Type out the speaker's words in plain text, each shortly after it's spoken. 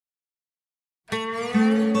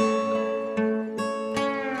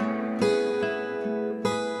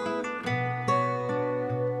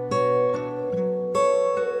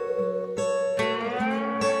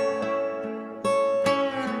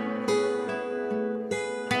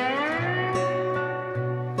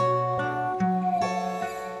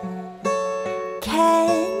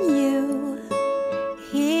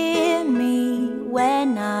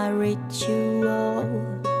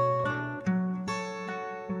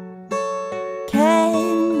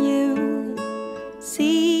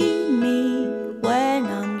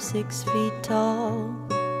6 feet tall.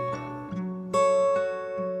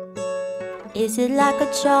 Is it like a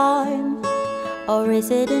charm, or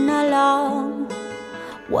is it an alarm?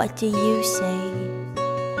 What do you say?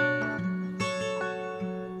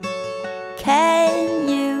 Can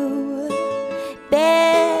you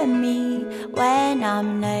bear me when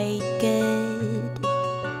I'm naked?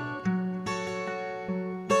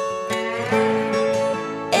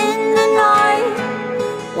 In the night,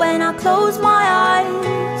 when I close my eyes,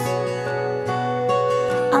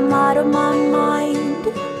 I'm out of my mind.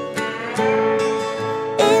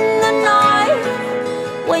 In the night,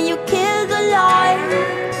 when you kill the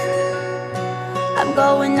lights, I'm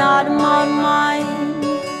going out of my mind.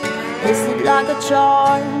 Is it like a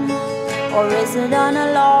charm, or is it an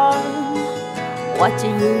alarm? What do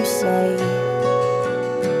you say?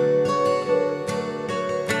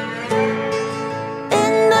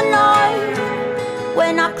 In the night,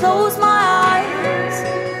 when I close my eyes,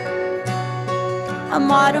 I'm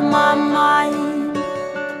out of my mind.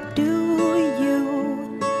 Do you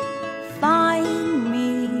find me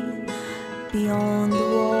beyond the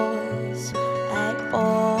walls at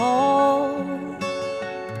all?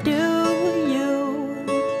 Do you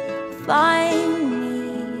find me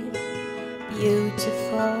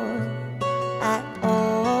beautiful at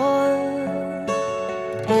all?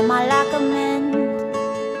 Am I like a mint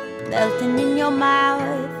melting in your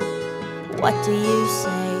mouth? What do you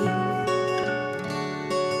say?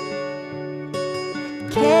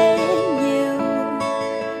 Can you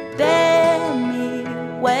bear me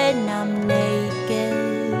when I'm naked?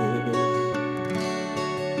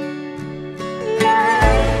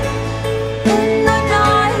 In the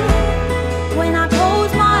night, when I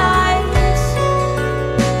close my eyes,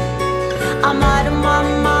 I'm out of my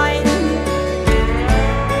mind.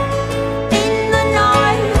 In the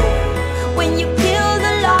night, when you kill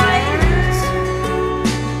the lights,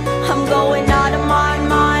 I'm going out of my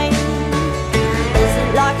mind. Is it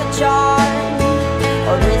like a charm,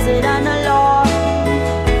 or is it an alarm?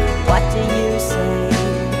 What do you say?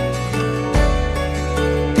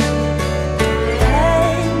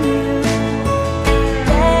 Can you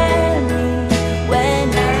bear me when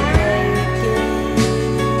I'm naked?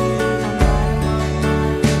 I'm out of my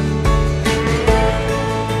mind.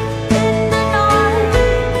 In the night,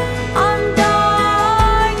 I'm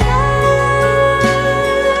dying.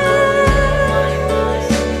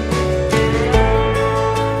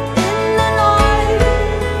 In the night,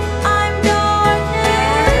 I'm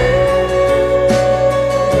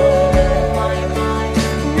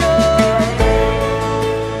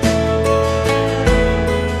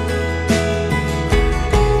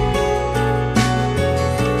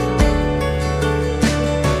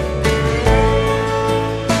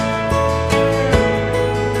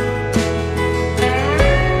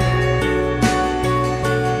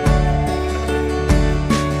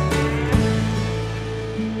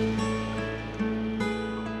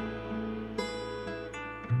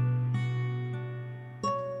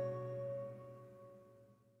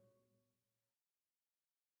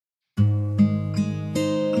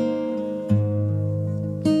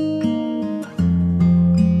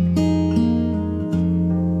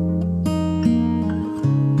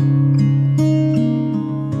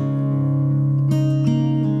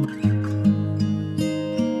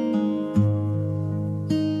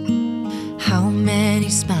How many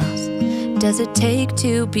smiles does it take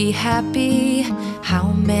to be happy?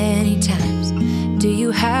 How many times do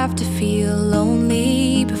you have to feel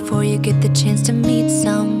lonely before you get the chance to meet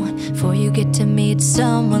someone? Before you get to meet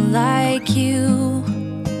someone like you?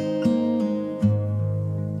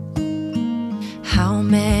 How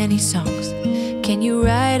many songs can you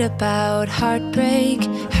write about heartbreak?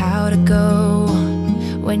 How to go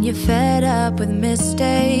on when you're fed up with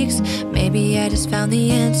mistakes? Maybe I just found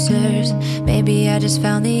the answers. Maybe I just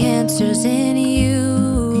found the answers in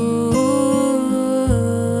you.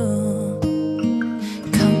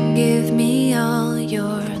 Come give me all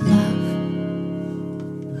your love.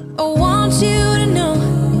 I want you to know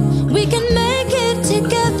we can make it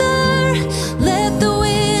together. Let the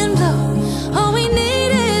wind blow. All we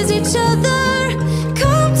need is each other.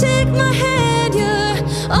 Come take my hand, you're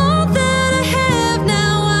all that I have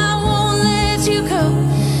now. I won't let you go,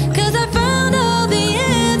 'cause I found all the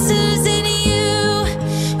answers in you.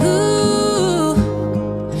 Ooh,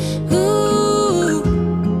 ooh,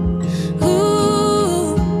 ooh,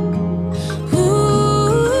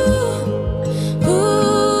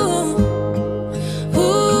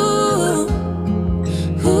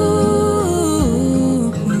 ooh.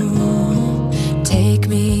 Take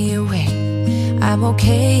me away, I'm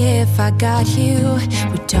okay if I got you.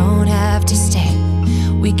 We don't have to stay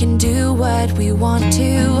We can do what we want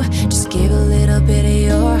to. Just give a little bit of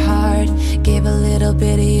your heart, give a little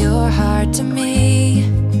bit of your heart to me.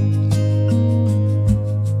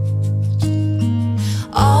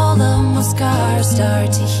 All of my scars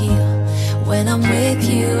start to heal when I'm with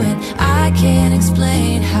you, and I can't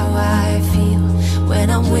explain how I feel when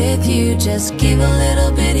I'm with you. Just give a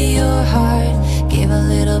little bit of your heart, give a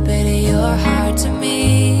little bit of your heart to me.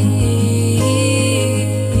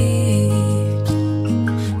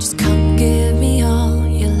 Just come give me all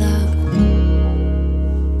your love.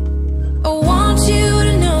 I want you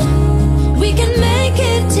to know we can make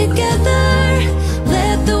it together.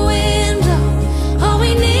 Let the wind blow, all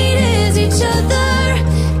we need is each other.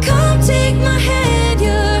 Come take my hand,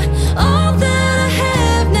 you're all that I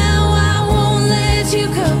have now. I won't let you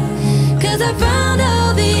go, 'cause I found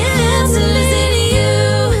all the answers in you.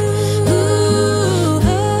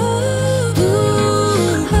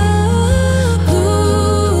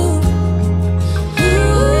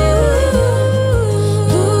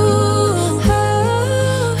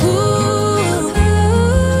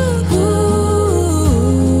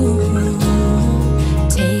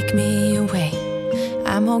 Take me away,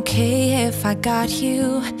 I'm okay if I got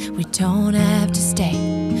you. We don't have to stay,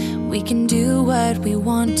 we can do what we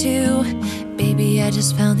want to. Baby, I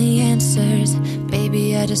just found the answers.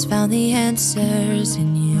 Baby, I just found the answers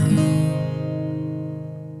in you.